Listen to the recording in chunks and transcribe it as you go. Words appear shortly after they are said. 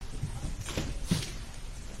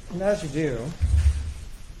And as you do,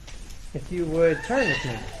 if you would turn with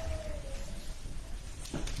me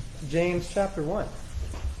to James chapter 1.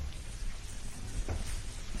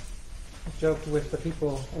 I joked with the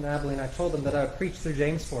people in Abilene. I told them that I would preach through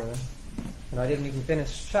James for them. And I didn't even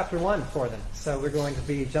finish chapter 1 for them. So we're going to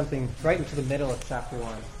be jumping right into the middle of chapter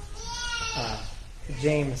 1.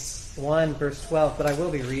 James 1, verse 12. But I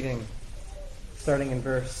will be reading starting in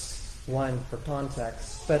verse 1 for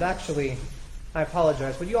context. But actually, I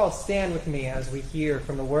apologize. Would you all stand with me as we hear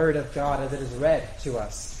from the Word of God as it is read to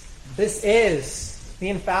us? This is the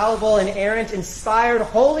infallible, inerrant, inspired,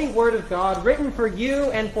 holy Word of God, written for you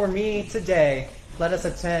and for me today. Let us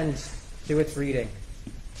attend to its reading.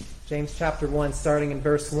 James chapter 1, starting in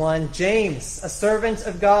verse 1. James, a servant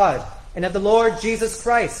of God and of the Lord Jesus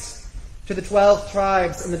Christ, to the 12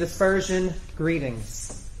 tribes in the dispersion,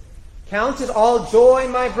 greetings. Count it all joy,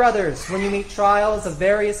 my brothers, when you meet trials of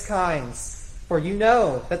various kinds. For you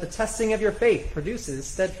know that the testing of your faith produces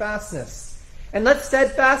steadfastness. And let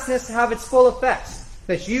steadfastness have its full effect,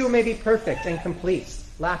 that you may be perfect and complete,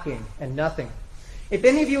 lacking in nothing. If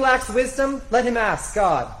any of you lacks wisdom, let him ask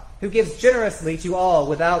God, who gives generously to all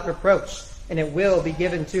without reproach, and it will be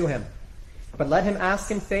given to him. But let him ask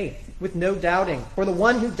in faith, with no doubting. For the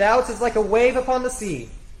one who doubts is like a wave upon the sea,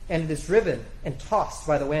 and it is driven and tossed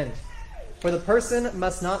by the wind. For the person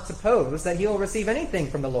must not suppose that he will receive anything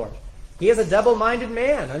from the Lord. He is a double-minded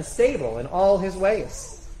man, unstable in all his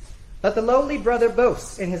ways. Let the lowly brother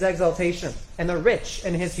boast in his exaltation, and the rich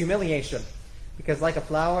in his humiliation, because like a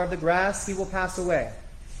flower of the grass he will pass away.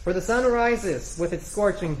 For the sun rises with its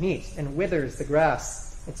scorching heat, and withers the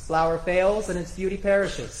grass. Its flower fails, and its beauty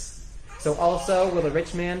perishes. So also will the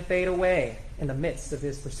rich man fade away in the midst of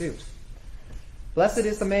his pursuit. Blessed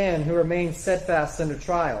is the man who remains steadfast under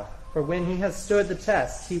trial, for when he has stood the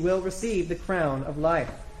test, he will receive the crown of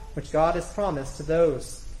life, which God has promised to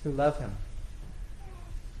those who love him.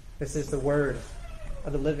 This is the word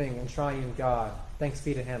of the living and triune God. Thanks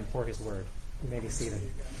be to him for his word. You may be seated.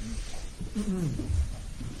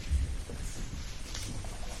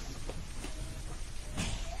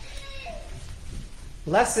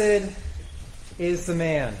 Blessed is the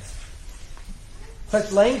man.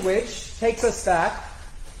 Such language takes us back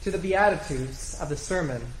to the Beatitudes of the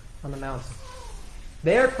Sermon on the Mountain.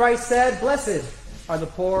 There Christ said, "Blessed are the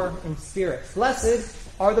poor in spirit. Blessed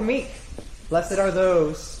are the meek. Blessed are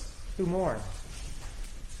those who mourn."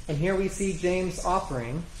 And here we see James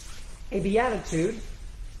offering a beatitude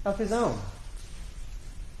of his own.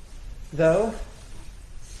 Though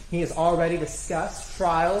he has already discussed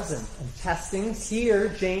trials and testings, here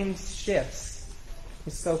James shifts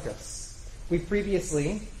his focus. He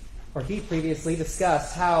previously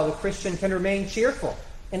discussed how the Christian can remain cheerful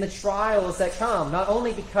in the trials that come, not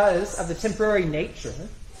only because of the temporary nature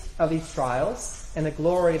of these trials and the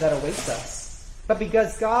glory that awaits us, but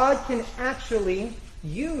because God can actually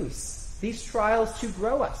use these trials to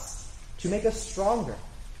grow us, to make us stronger.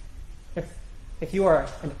 If you are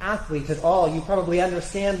an athlete at all, you probably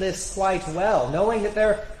understand this quite well, knowing that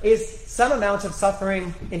there is some amount of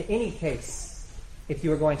suffering in any case if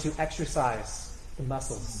you are going to exercise the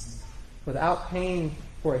muscles. Without pain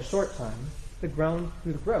for a short time, the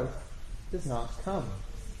growth does not come.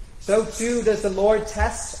 So too does the Lord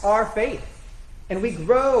test our faith, and we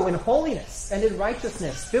grow in holiness and in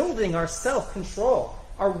righteousness, building our self-control,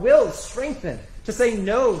 our will strengthened to say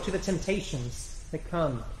no to the temptations that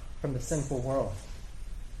come from the sinful world.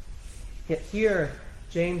 Yet here,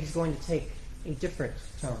 James is going to take a different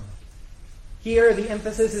tone. Here, the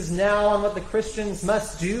emphasis is now on what the Christians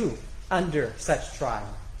must do under such trial.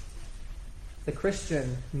 The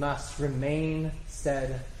Christian must remain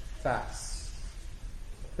steadfast.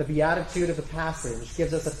 The beatitude of the passage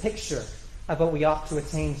gives us a picture of what we ought to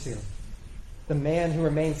attain to. The man who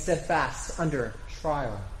remains steadfast under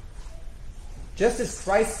trial. Just as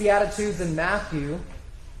Christ's beatitudes in Matthew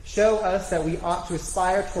show us that we ought to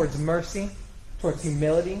aspire towards mercy, towards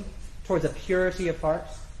humility, towards a purity of heart.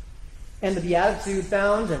 And the beatitude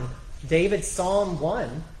found in David's Psalm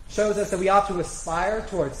 1 shows us that we ought to aspire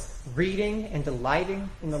towards reading and delighting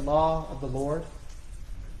in the law of the Lord.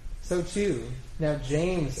 So too, now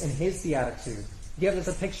James in his beatitude gives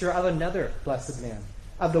us a picture of another blessed man,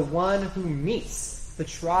 of the one who meets the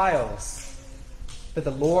trials that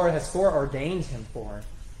the Lord has foreordained him for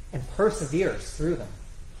and perseveres through them.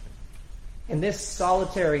 In this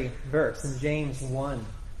solitary verse in James 1,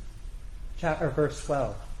 verse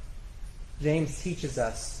 12, James teaches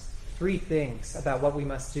us three things about what we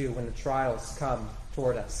must do when the trials come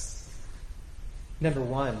toward us. Number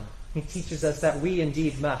one, he teaches us that we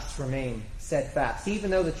indeed must remain steadfast. Even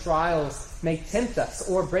though the trials may tempt us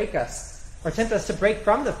or break us, or tempt us to break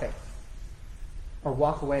from the faith, or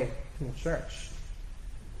walk away from the church.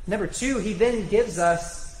 Number two, he then gives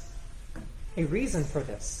us a reason for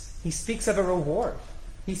this. He speaks of a reward.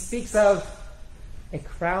 He speaks of a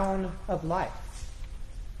crown of life.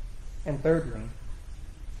 And thirdly,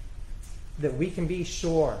 that we can be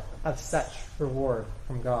sure of such reward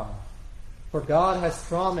from God. For God has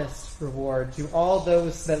promised reward to all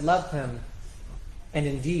those that love him, and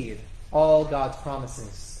indeed, all God's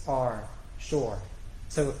promises are sure.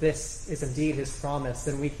 So if this is indeed his promise,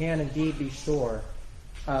 then we can indeed be sure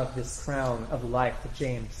of this crown of life that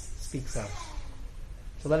James speaks of.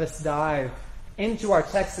 So let us dive into our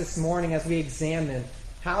text this morning as we examine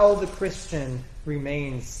how the Christian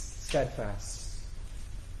remains steadfast.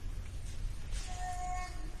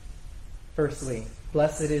 Firstly,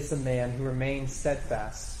 blessed is the man who remains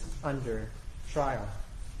steadfast under trial.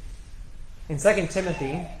 In 2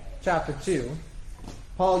 Timothy chapter 2,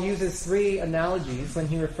 Paul uses three analogies when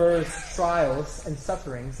he refers to trials and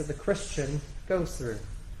sufferings that the Christian goes through.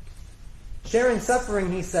 Share in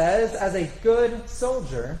suffering, he says, as a good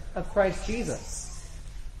soldier of Christ Jesus.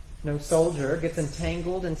 No soldier gets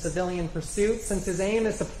entangled in civilian pursuits, since his aim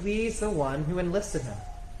is to please the one who enlisted him.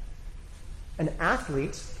 An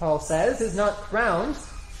athlete, Paul says, is not crowned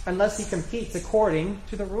unless he competes according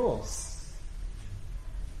to the rules.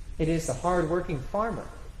 It is the hard-working farmer,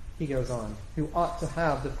 he goes on, who ought to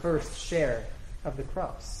have the first share of the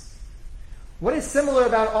crops. What is similar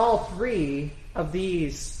about all three of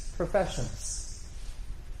these professions?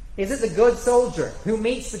 Is it the good soldier who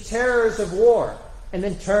meets the terrors of war and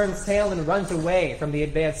then turns tail and runs away from the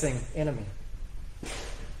advancing enemy?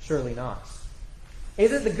 Surely not.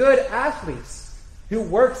 Is it the good athlete who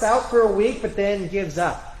works out for a week but then gives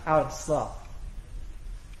up out of sloth?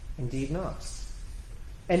 Indeed not.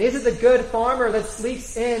 And is it the good farmer that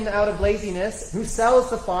sleeps in out of laziness, who sells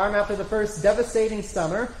the farm after the first devastating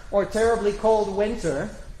summer or terribly cold winter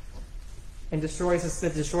and destroys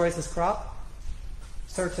his crop?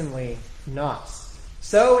 Certainly not.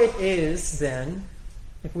 So it is, then,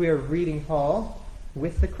 if we are reading Paul,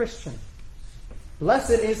 with the Christian.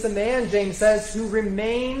 Blessed is the man, James says, who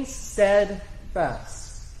remains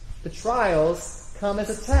steadfast. The trials come as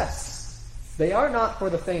a test. They are not for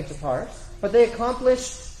the faint of heart, but they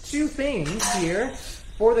accomplish two things here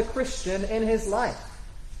for the Christian in his life.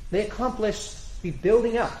 They accomplish the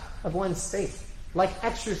building up of one's faith, like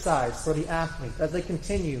exercise for the athlete as they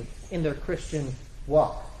continue in their Christian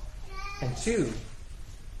walk. And two,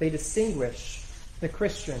 they distinguish the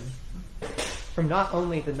Christian from not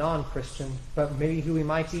only the non-Christian, but maybe who we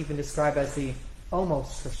might even describe as the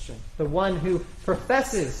almost Christian, the one who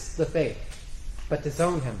professes the faith, but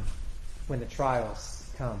disown him when the trials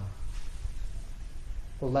come.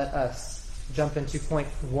 Well, let us jump into point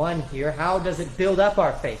one here. How does it build up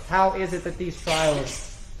our faith? How is it that these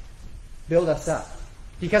trials build us up?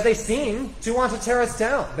 Because they seem to want to tear us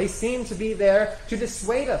down. They seem to be there to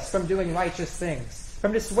dissuade us from doing righteous things,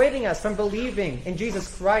 from dissuading us from believing in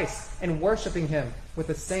Jesus Christ and worshiping him with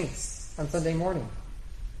the saints on Sunday morning.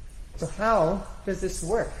 So how does this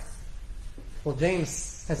work? Well,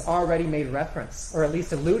 James has already made reference, or at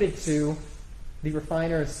least alluded to, the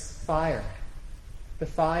refiner's fire. The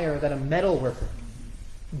fire that a metal worker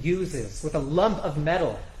uses with a lump of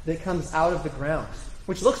metal that comes out of the ground,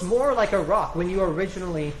 which looks more like a rock when you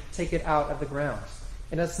originally take it out of the ground.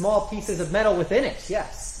 It has small pieces of metal within it,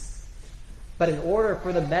 yes. But in order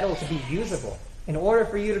for the metal to be usable, in order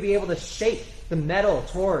for you to be able to shape the metal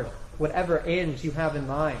toward whatever end you have in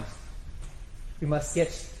mind, you must get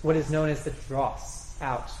what is known as the dross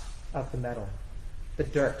out of the metal. The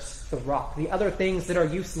dirt, the rock, the other things that are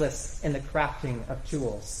useless in the crafting of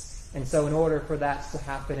tools. And so in order for that to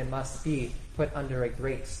happen, it must be put under a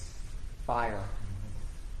great fire.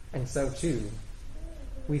 And so too,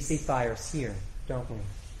 we see fires here, don't we?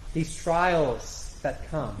 These trials that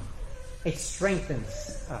come, it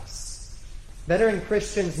strengthens us. Veteran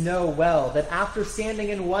Christians know well that after standing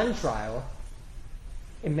in one trial,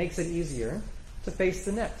 it makes it easier to face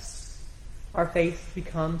the next. Our faith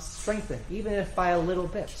becomes strengthened, even if by a little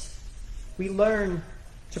bit. We learn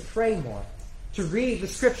to pray more, to read the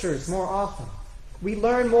Scriptures more often. We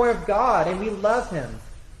learn more of God, and we love him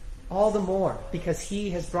all the more because he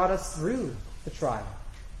has brought us through the trial.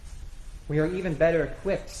 We are even better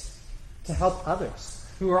equipped to help others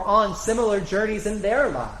who are on similar journeys in their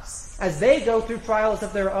lives as they go through trials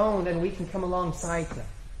of their own, and we can come alongside them.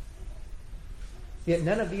 Yet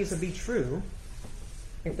none of these would be true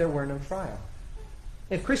if there were no trial.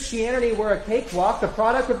 If Christianity were a cakewalk, the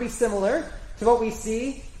product would be similar to what we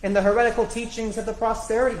see in the heretical teachings of the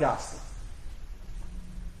prosperity gospel.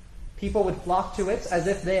 People would flock to it as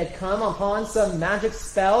if they had come upon some magic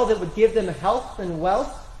spell that would give them health and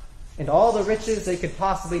wealth and all the riches they could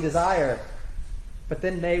possibly desire. But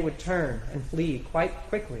then they would turn and flee quite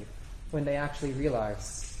quickly when they actually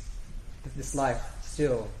realized that this life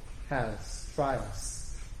still has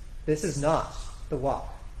trials. This is not the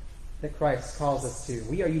walk that Christ calls us to.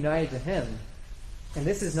 We are united to him, and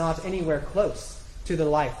this is not anywhere close to the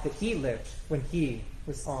life that he lived when he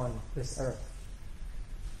was on this earth.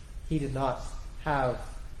 He did not have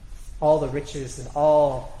all the riches and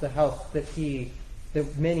all the health that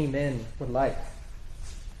many men would like.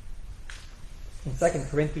 And 2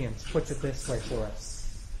 Corinthians puts it this way for us.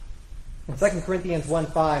 In 2 Corinthians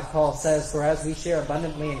 1:5, Paul says, "For as we share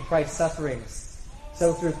abundantly in Christ's sufferings,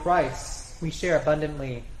 so through Christ we share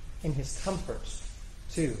abundantly in his comfort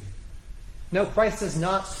too." No, Christ does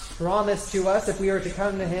not promise to us, if we are to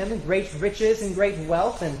come to him, great riches and great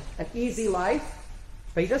wealth and an easy life.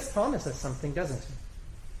 But he does promise us something, doesn't he?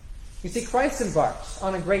 You see, Christ embarked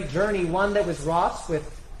on a great journey, one that was wrought with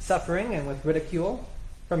suffering and with ridicule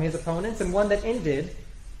from his opponents, and one that ended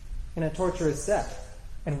in a torturous death.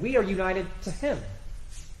 And we are united to him.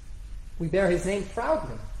 We bear his name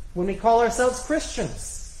proudly when we call ourselves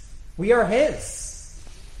Christians. We are his.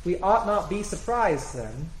 We ought not be surprised,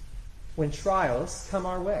 then, when trials come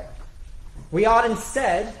our way. We ought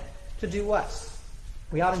instead to do what?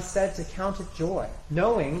 We ought instead to count it joy,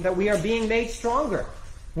 knowing that we are being made stronger.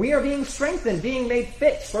 We are being strengthened, being made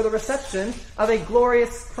fit for the reception of a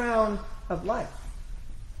glorious crown of life.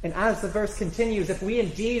 And as the verse continues, if we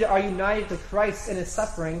indeed are united to Christ in his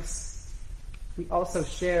sufferings, we also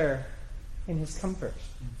share in his comfort.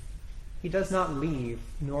 He does not leave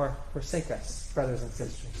nor forsake us, brothers and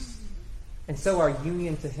sisters. And so our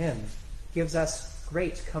union to him gives us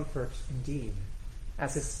great comfort indeed,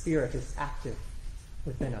 as his Spirit is active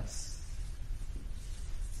within us.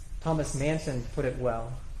 Thomas Manton put it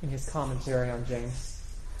well in his commentary on James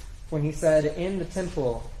when he said, in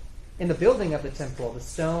the building of the temple, the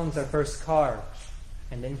stones are first carved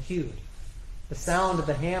and then hewed. The sound of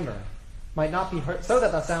the hammer might not be heard, so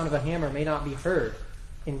that the sound of a hammer may not be heard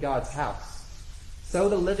in God's house. So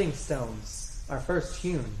the living stones are first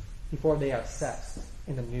hewn before they are set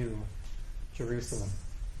in the new Jerusalem.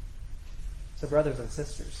 So, brothers and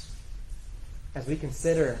sisters, as we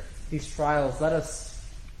consider these trials, let us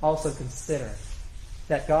also consider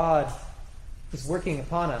that God is working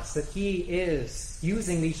upon us, that he is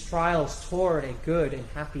using these trials toward a good and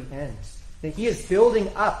happy end, that he is building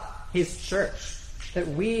up his church, that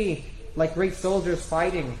we, like great soldiers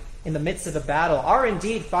fighting in the midst of a battle, are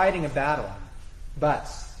indeed fighting a battle, but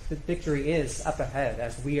the victory is up ahead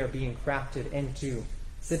as we are being crafted into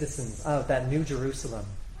citizens of that new Jerusalem,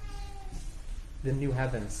 the new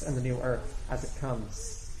heavens and the new earth as it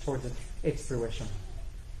comes towards its fruition.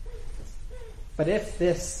 But if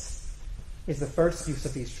this is the first use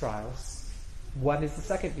of these trials, what is the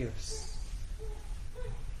second use?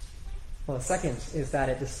 Well, the second is that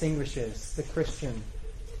it distinguishes the Christian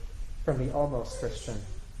from the almost Christian.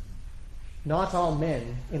 Not all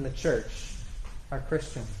men in the church are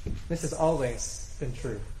Christian. This has always been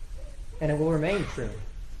true, and it will remain true.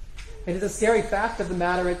 It is a scary fact of the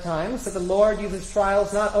matter at times that the Lord uses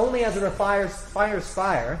trials not only as a refiner's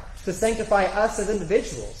fire to sanctify us as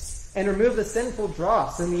individuals and remove the sinful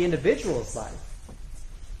dross in the individual's life,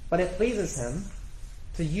 but it pleases him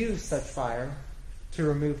to use such fire to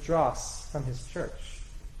remove dross from his church.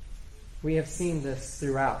 We have seen this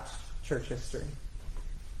throughout church history.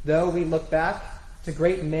 Though we look back to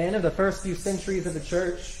great men of the first few centuries of the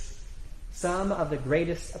church, some of the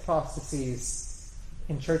greatest apostasies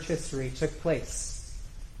in church history took place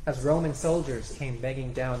as Roman soldiers came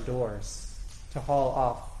begging down doors to haul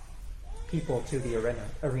off people to the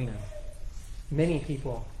arena. Many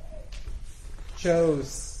people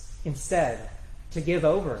chose instead to give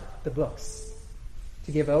over the books,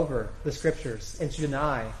 to give over the scriptures, and to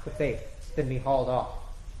deny the faith, then be hauled off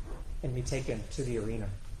and be taken to the arena.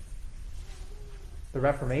 The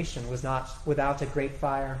Reformation was not without a great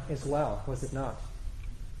fire as well, was it not?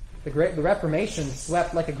 The Reformation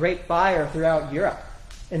swept like a great fire throughout Europe,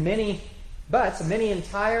 and many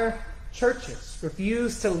entire churches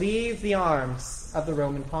refused to leave the arms of the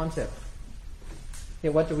Roman pontiff.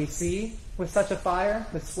 Yet what do we see with such a fire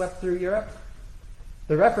that swept through Europe?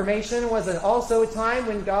 The Reformation was also a time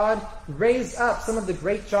when God raised up some of the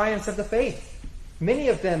great giants of the faith. Many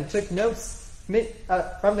of them took notes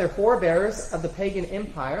from their forebears of the pagan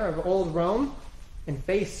empire of old Rome and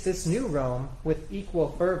faced this new Rome with equal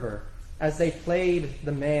fervor as they played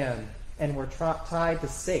the man and were tied to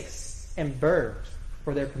stakes and burned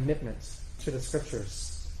for their commitment to the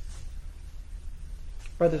Scriptures.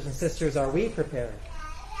 brothers and sisters, are we prepared,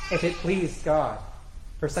 if it pleased God,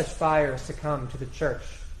 for such fires to come to the church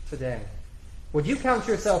today? Would you count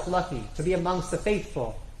yourself lucky to be amongst the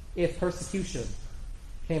faithful if persecution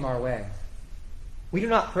came our way? We do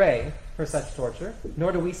not pray for such torture,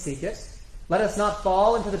 nor do we seek it. Let us not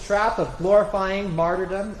fall into the trap of glorifying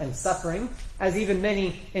martyrdom and suffering, as even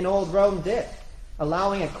many in old Rome did,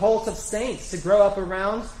 allowing a cult of saints to grow up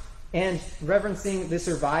around and reverencing the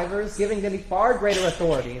survivors, giving them far greater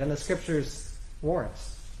authority than the Scriptures warrant.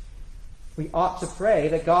 We ought to pray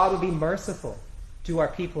that God would be merciful to our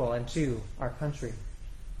people and to our country.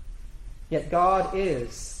 Yet God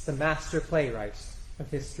is the master playwright of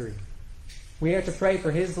history. We are to pray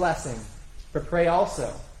for his blessing, but pray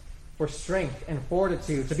also for strength and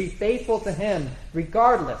fortitude to be faithful to him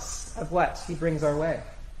regardless of what he brings our way.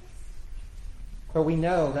 For we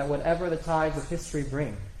know that whatever the tides of history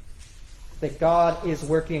bring, that God is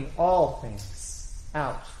working all things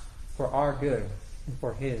out for our good and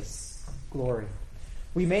for his glory.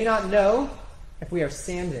 We may not know if we are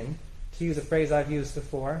standing, to use a phrase I've used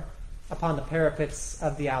before, upon the parapets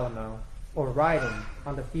of the Alamo or riding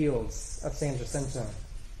on the fields of San Jacinto.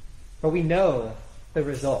 But we know the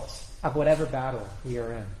result of whatever battle we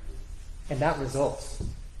are in. And that result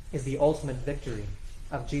is the ultimate victory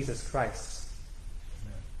of Jesus Christ.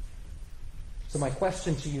 So my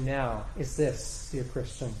question to you now is this, dear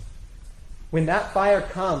Christian. When that fire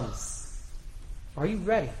comes, are you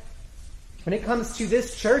ready? When it comes to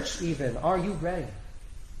this church even, are you ready?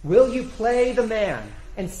 Will you play the man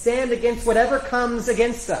and stand against whatever comes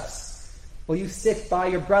against us? Will you stick by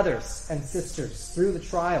your brothers and sisters through the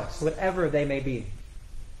trials, whatever they may be?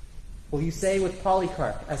 Will you say with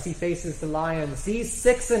Polycarp as he faces the lions, "These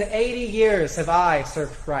 86 years have I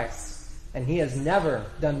served Christ, and he has never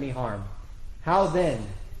done me harm. How then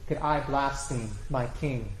could I blaspheme my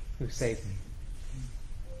King who saved me?"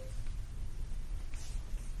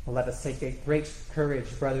 Well, let us take a great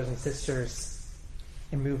courage, brothers and sisters,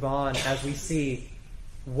 and move on as we see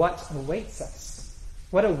what awaits us.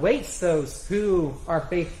 What awaits those who are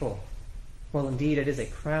faithful? Well, indeed, it is a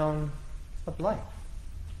crown of life.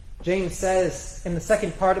 James says in the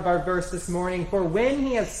second part of our verse this morning, "For when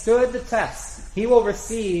he has stood the test, he will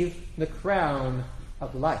receive the crown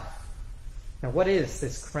of life." Now, what is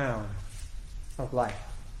this crown of life?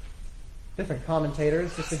 Different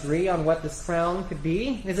commentators disagree on what this crown could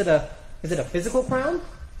be. Is it a physical crown?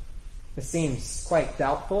 It seems quite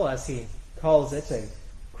doubtful as he calls it a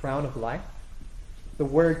crown of life. The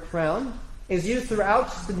word crown is used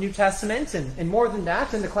throughout the New Testament, and more than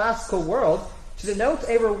that, in the classical world, to denote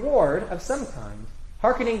a reward of some kind,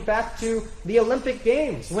 hearkening back to the Olympic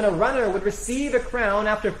Games, when a runner would receive a crown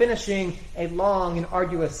after finishing a long and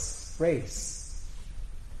arduous race.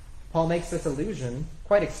 Paul makes this allusion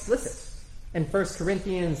quite explicit in 1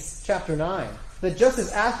 Corinthians chapter 9, that just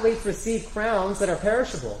as athletes receive crowns that are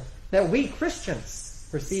perishable, that we Christians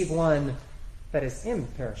receive one that is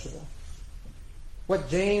imperishable. What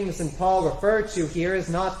James and Paul refer to here is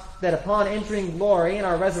not that upon entering glory in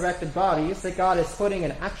our resurrected bodies, that God is putting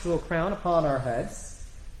an actual crown upon our heads,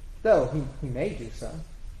 though he may do so.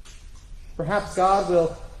 Perhaps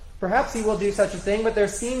he will do such a thing, but there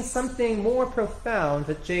seems something more profound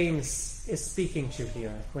that James is speaking to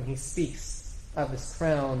here when he speaks of this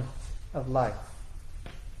crown of life.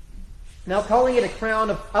 Now, calling it a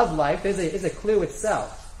crown of life is a clue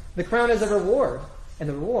itself. The crown is a reward, and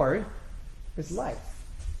the reward is life.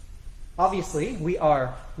 Obviously, we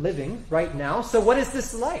are living right now, so what is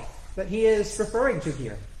this life that he is referring to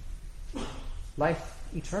here? Life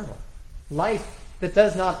eternal. Life that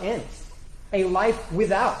does not end. A life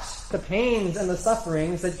without the pains and the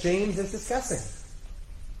sufferings that James is discussing.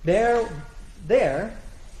 There,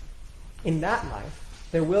 in that life,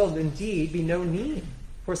 there will indeed be no need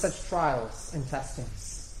for such trials and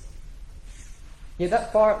testings. Yet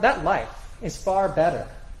that life is far better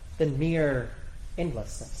than mere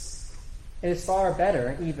endlessness. It is far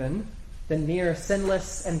better even than mere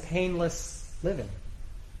sinless and painless living.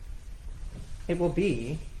 It will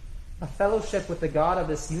be a fellowship with the God of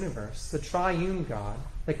this universe, the triune God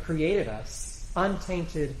that created us,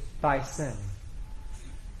 untainted by sin.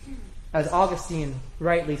 As Augustine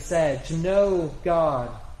rightly said, to know God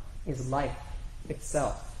is life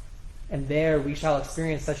itself, and there we shall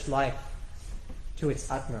experience such life to its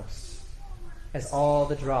utmost, as all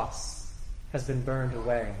the dross has been burned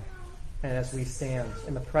away, and as we stand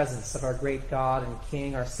in the presence of our great God and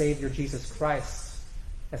King, our Savior Jesus Christ,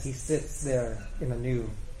 as he sits there in the New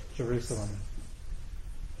Jerusalem.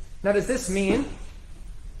 Now, does this mean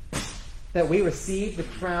that we received the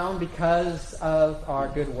crown because of our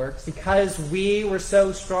good works, because we were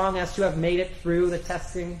so strong as to have made it through the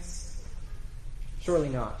testings? Surely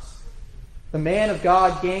not. The man of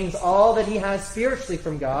God gains all that he has spiritually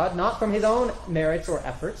from God, not from his own merits or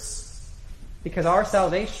efforts, because our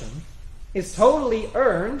salvation is totally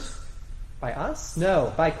earned by us?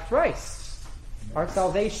 No, by Christ. Our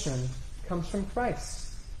salvation comes from Christ.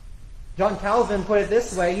 John Calvin put it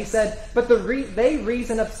this way. He said, "But they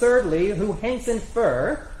reason absurdly, who hence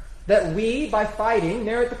infer that we, by fighting,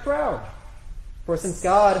 merit the crown. For since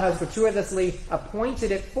God has gratuitously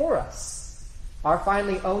appointed it for us, our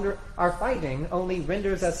fighting only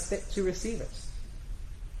renders us fit to receive it."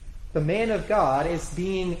 The man of God is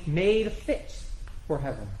being made fit for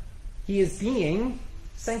heaven. He is being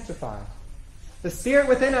sanctified. The Spirit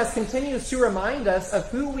within us continues to remind us of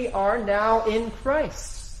who we are now in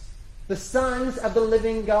Christ. The sons of the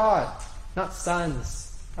living God, not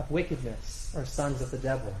sons of wickedness or sons of the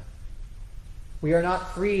devil. We are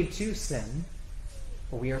not freed to sin,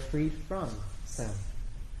 but we are freed from sin.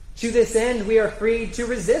 To this end, we are freed to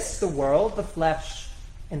resist the world, the flesh,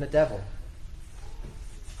 and the devil.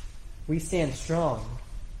 We stand strong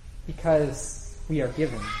because we are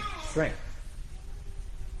given strength.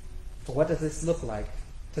 But what does this look like,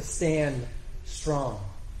 to stand strong?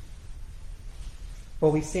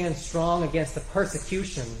 Well, we stand strong against the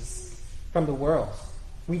persecutions from the world.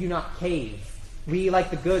 We do not cave. We, like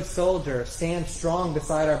the good soldier, stand strong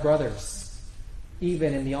beside our brothers,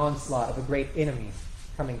 even in the onslaught of a great enemy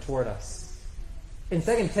coming toward us. In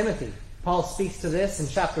 2 Timothy, Paul speaks to this in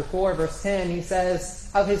chapter 4, verse 10. He says,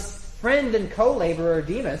 "Of his friend and co-laborer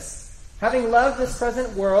Demas, having loved this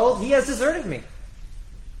present world, he has deserted me."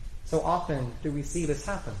 So often do we see this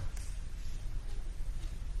happen.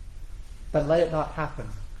 But let it not happen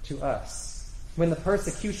to us. When the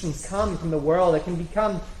persecutions come from the world, it can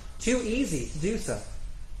become too easy to do so.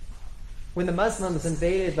 When the Muslims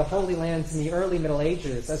invaded the Holy Lands in the early Middle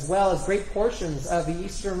Ages, as well as great portions of the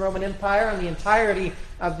Eastern Roman Empire and the entirety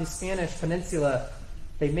of the Spanish Peninsula,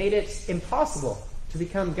 they made it impossible to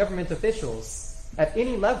become government officials at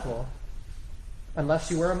any level unless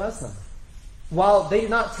you were a Muslim. While they did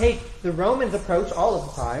not take the Romans' approach all of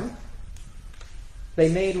the time, they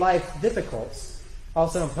made life difficult,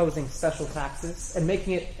 also imposing special taxes and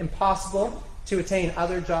making it impossible to attain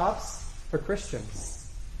other jobs for Christians.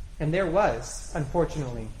 And there was,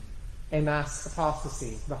 unfortunately, a mass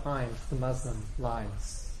apostasy behind the Muslim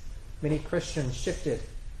lines. Many Christians shifted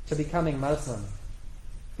to becoming Muslim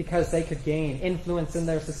because they could gain influence in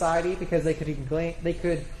their society, because they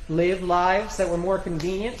could live lives that were more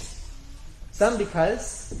convenient. Some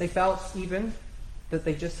because they felt even that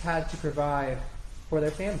they just had to provide for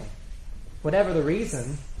their family. Whatever the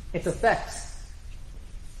reason, its effect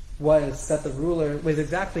was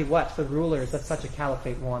exactly what the rulers of such a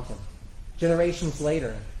caliphate wanted. Generations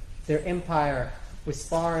later, their empire was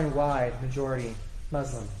far and wide majority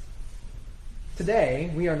Muslim.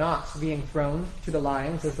 Today, we are not being thrown to the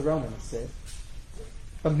lions as the Romans did.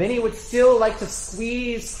 But many would still like to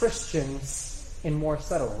squeeze Christians in more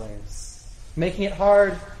subtle ways, making it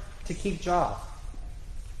hard to keep jobs,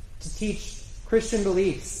 to teach Christian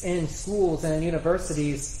beliefs in schools and in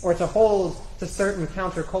universities, or to hold to certain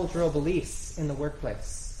countercultural beliefs in the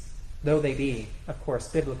workplace, though they be, of course,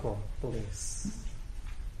 biblical beliefs.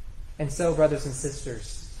 And so, brothers and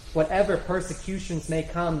sisters, whatever persecutions may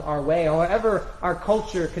come our way, however our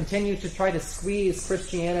culture continues to try to squeeze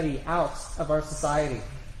Christianity out of our society,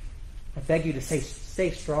 I beg you to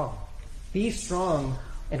stay strong. Be strong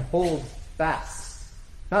and hold fast,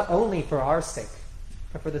 not only for our sake,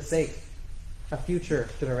 but for the sake of future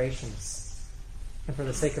generations, and for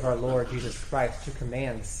the sake of our Lord Jesus Christ, who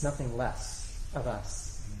commands nothing less of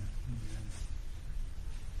us.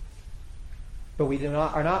 But we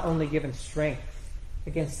are not only given strength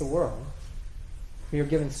against the world, we are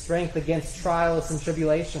given strength against trials and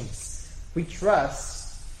tribulations. We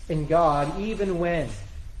trust in God even when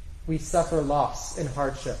we suffer loss and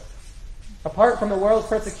hardship. Apart from the world's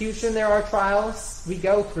persecution, there are trials we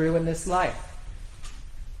go through in this life.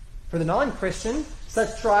 For the non-Christian,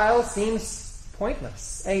 such trials seems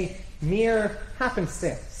pointless, a mere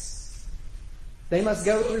happenstance. They must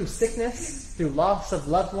go through sickness, through loss of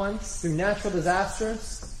loved ones, through natural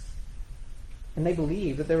disasters, and they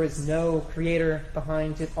believe that there is no creator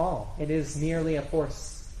behind it all. It is merely a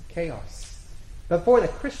force of chaos. But for the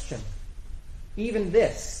Christian, even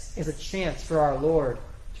this is a chance for our Lord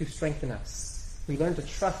to strengthen us. We learn to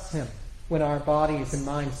trust Him when our bodies and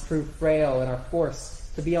minds prove frail and are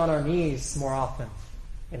forced to be on our knees more often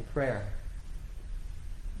in prayer.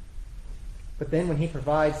 But then when he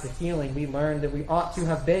provides the healing, we learn that we ought to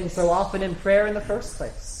have been so often in prayer in the first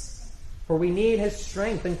place. For we need his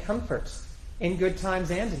strength and comfort in good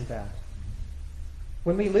times and in bad.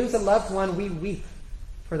 When we lose a loved one, we weep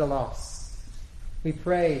for the loss. We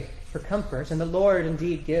pray for comfort, and the Lord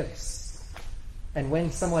indeed gives. And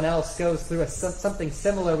when someone else goes through something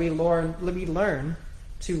similar, we learn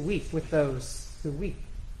to weep with those who weep,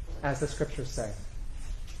 as the Scriptures say.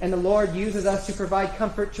 And the Lord uses us to provide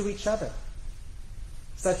comfort to each other.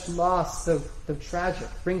 Such loss, though tragic,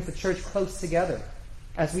 brings the church close together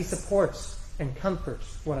as we support and comfort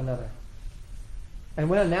one another. And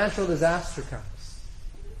when a natural disaster comes,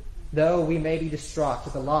 though we may be distraught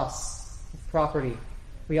at the loss of property,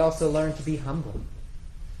 we also learn to be humble,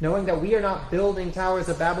 knowing that we are not building towers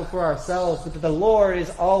of Babel for ourselves, but that the Lord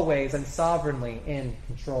is always and sovereignly in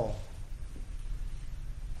control.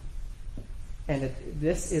 And that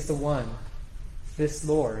this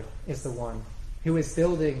Lord is the one who is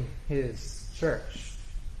building his church,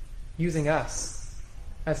 using us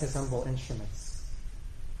as his humble instruments.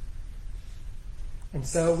 And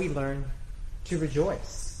so we learn to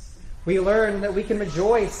rejoice. We learn that we can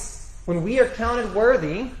rejoice when we are counted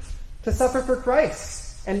worthy to suffer for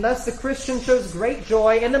Christ. And thus the Christian shows great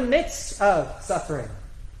joy in the midst of suffering.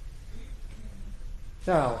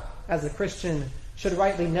 Now, as a Christian should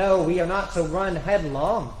rightly know, we are not to run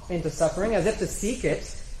headlong into suffering as if to seek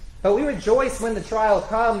it, but we rejoice when the trial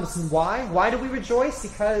comes. And why? Why do we rejoice?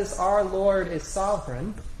 Because our Lord is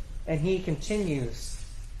sovereign, and he continues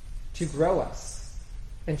to grow us,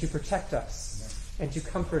 and to protect us, and to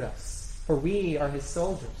comfort us. For we are his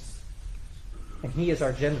soldiers, and he is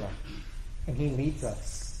our general, and he leads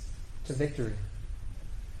us to victory.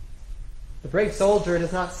 The brave soldier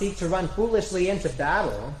does not seek to run foolishly into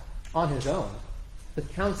battle on his own,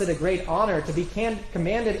 but counts it a great honor to be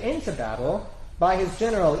commanded into battle by his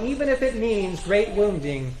general, even if it means great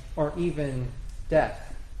wounding or even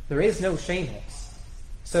death. There is no shame in it.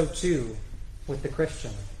 So too with the Christian.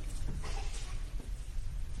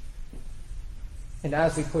 And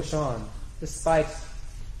as we push on, despite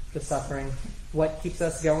the suffering, what keeps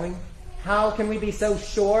us going? How can we be so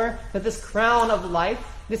sure that this crown of life,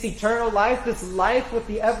 this eternal life, this life with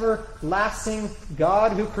the everlasting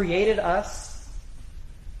God who created us,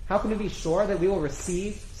 how can we be sure that we will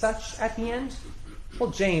receive such at the end? Well,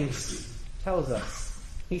 James tells us.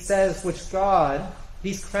 He says,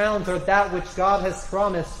 these crowns are that which God has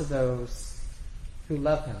promised to those who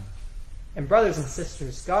love him. And brothers and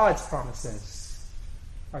sisters, God's promises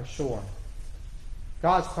are sure.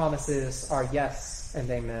 God's promises are yes and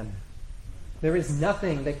amen. There is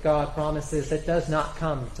nothing that God promises that does not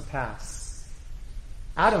come to pass.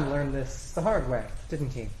 Adam learned this the hard way,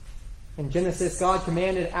 didn't he? In Genesis, God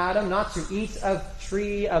commanded Adam not to eat of the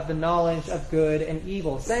tree of the knowledge of good and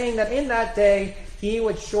evil, saying that in that day he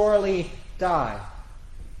would surely die.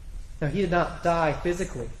 Now, he did not die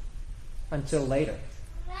physically until later,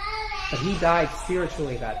 but he died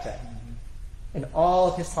spiritually that day. And all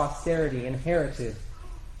of his posterity inherited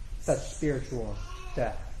such spiritual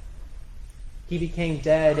death. He became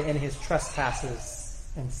dead in his trespasses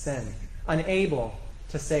and sin, unable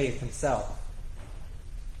to save himself.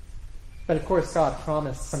 But of course, God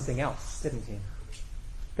promised something else, didn't he?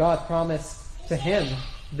 God promised to him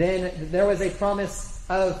then there was a promise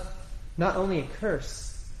of not only a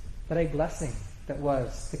curse, but a blessing that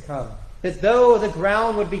was to come. That though the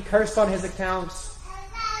ground would be cursed on his account,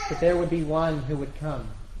 that there would be one who would come,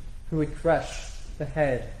 who would crush the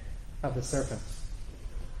head of the serpent.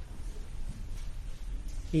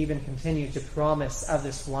 He even continued to promise of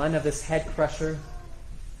this head crusher,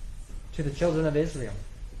 to the children of Israel.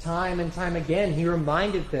 Time and time again, he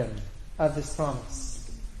reminded them of this promise.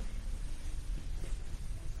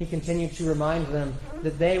 He continued to remind them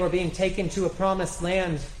that they were being taken to a promised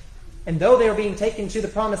land. And though they were being taken to the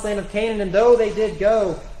promised land of Canaan, and though they did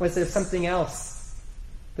go, was there something else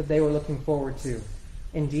that they were looking forward to?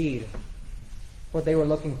 Indeed, what they were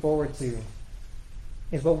looking forward to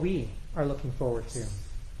is what we are looking forward to.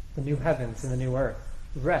 The new heavens and the new earth.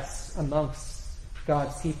 Rest amongst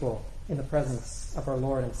God's people in the presence of our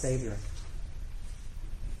Lord and Savior.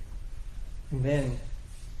 And then,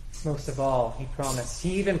 most of all, he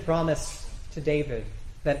even promised to David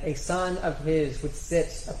that a son of his would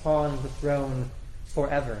sit upon the throne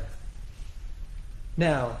forever.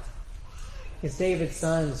 Now, is David's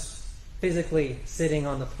sons physically sitting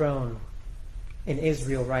on the throne in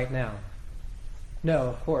Israel right now? No,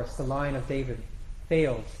 of course, the line of David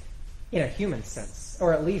failed in a human sense,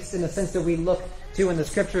 or at least in the sense that we look to in the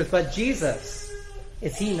Scriptures. But Jesus,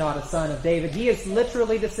 is he not a son of David? He is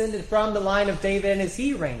literally descended from the line of David, and is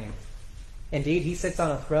he reigning? Indeed, he sits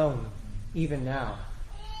on a throne even now.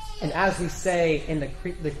 And as we say in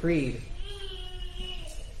the Creed,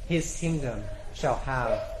 his kingdom shall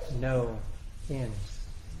have no end.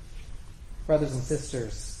 Brothers and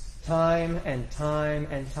sisters, time and time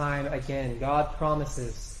and time again, God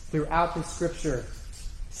promises throughout His Scripture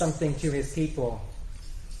something to His people,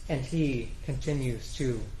 and He continues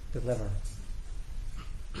to deliver.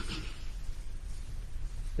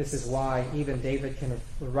 This is why even David can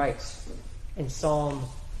write in Psalm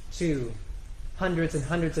 2, hundreds and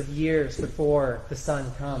hundreds of years before the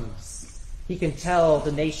Son comes. He can tell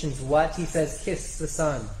the nations what? He says, "Kiss the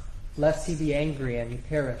Son, lest he be angry and you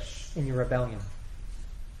perish in your rebellion."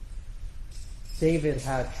 David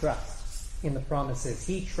had trust in the promises.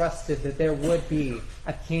 He trusted that there would be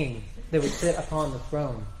a king that would sit upon the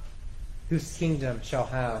throne, whose kingdom shall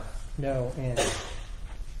have no end.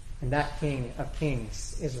 And that King of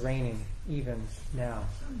Kings is reigning even now.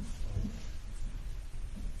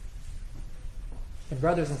 And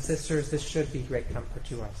brothers and sisters, this should be great comfort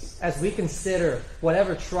to us. As we consider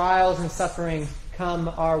whatever trials and suffering come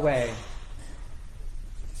our way,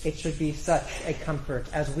 it should be such a comfort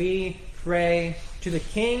as we pray to the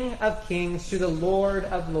King of Kings, to the Lord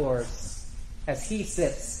of Lords, as He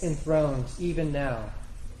sits enthroned even now.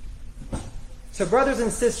 So brothers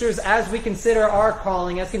and sisters, as we consider our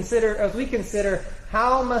calling, as we consider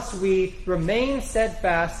how must we remain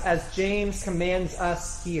steadfast as James commands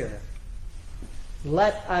us here,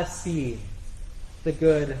 let us be the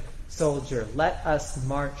good soldier. Let us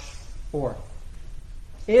march forth.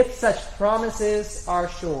 If such promises are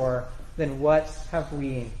sure, then what have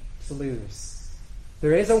we to lose?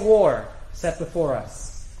 There is a war set before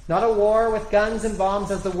us. Not a war with guns and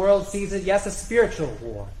bombs as the world sees it. Yes, a spiritual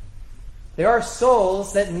war. There are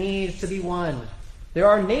souls that need to be won. There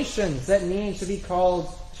are nations that need to be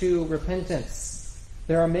called to repentance.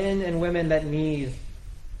 There are men and women that need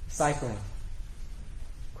discipling.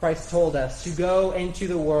 Christ told us to go into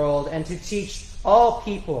the world and to teach all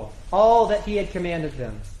people all that He had commanded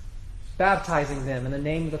them, baptizing them in the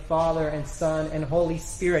name of the Father and Son and Holy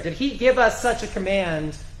Spirit. Did He give us such a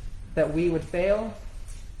command that we would fail?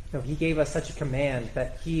 No, He gave us such a command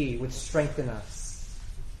that He would strengthen us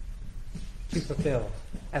to fulfill.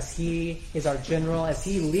 As He is our general, as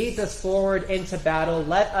He leads us forward into battle,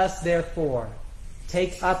 let us therefore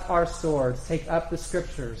take up our swords, take up the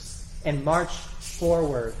Scriptures, and march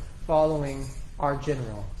forward following our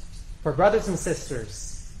general. For brothers and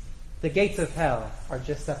sisters, the gates of hell are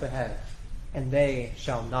just up ahead, and they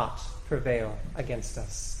shall not prevail against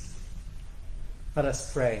us. Let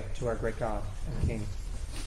us pray to our great God and King.